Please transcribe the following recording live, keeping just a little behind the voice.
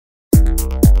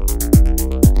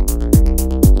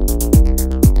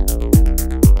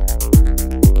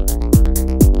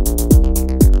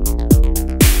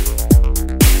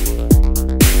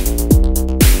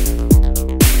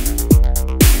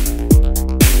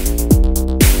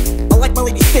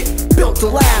built to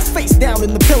last. Face down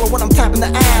in the pillow when I'm tapping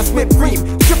the ass. Whipped cream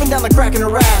dripping down the crack in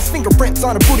her ass. Fingerprints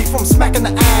on her booty from smacking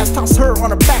the ass. Toss her on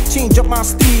her back, change up my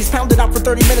steez. Pound it out for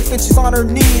 30 minutes, then she's on her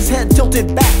knees. Head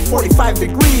tilted back 45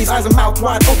 degrees. Eyes and mouth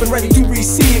wide open, ready to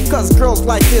receive. Cause girls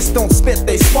like this don't spit,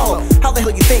 they swallow. How the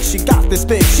hell you think she got this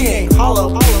big? She ain't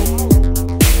hollow.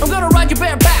 I'm gonna ride your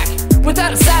bare back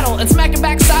without a saddle and smack your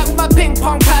backside with my ping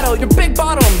pong paddle. Your big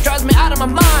bottom drives me out of my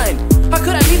mind. How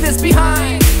could I leave this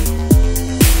behind?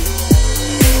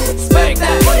 Spank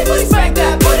that booty booty, spank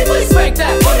that booty booty, spank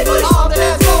that booty booty, all the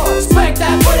dance floor. Spank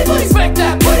that booty booty, spank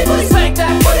that booty booty, spank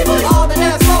that booty booty, all the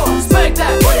dance floor. Spank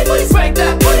that booty booty, spank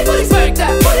that booty booty, spank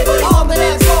that booty booty, all the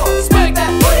dance floor. Spank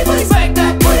that booty booty, spank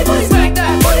that booty booty, spank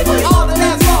that booty booty, all the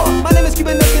dance floor. My name is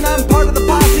Cuban Nick and I'm part of the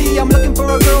posse. I'm looking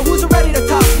for a girl who's ready to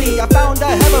toss me. I found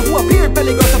a Heather who appeared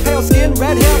peligrosa, pale skin,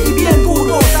 red hair, y bien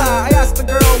pudorosa. I asked the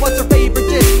girl what's her favorite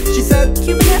dish. She said,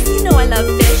 Cuban, you know I love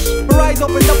fish. her eyes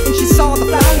opened up when she saw the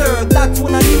flounder. That's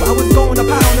when I knew I was going to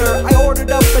pound her. I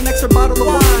ordered up an extra bottle of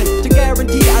wine to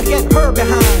guarantee I'd get her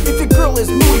behind. If your girl is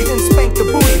moody, then spank the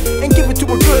booty and give it to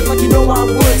her good like you know I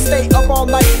would. Stay up all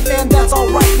night and that's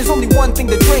alright. There's only one thing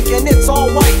to drink and it's all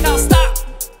white. Now stop.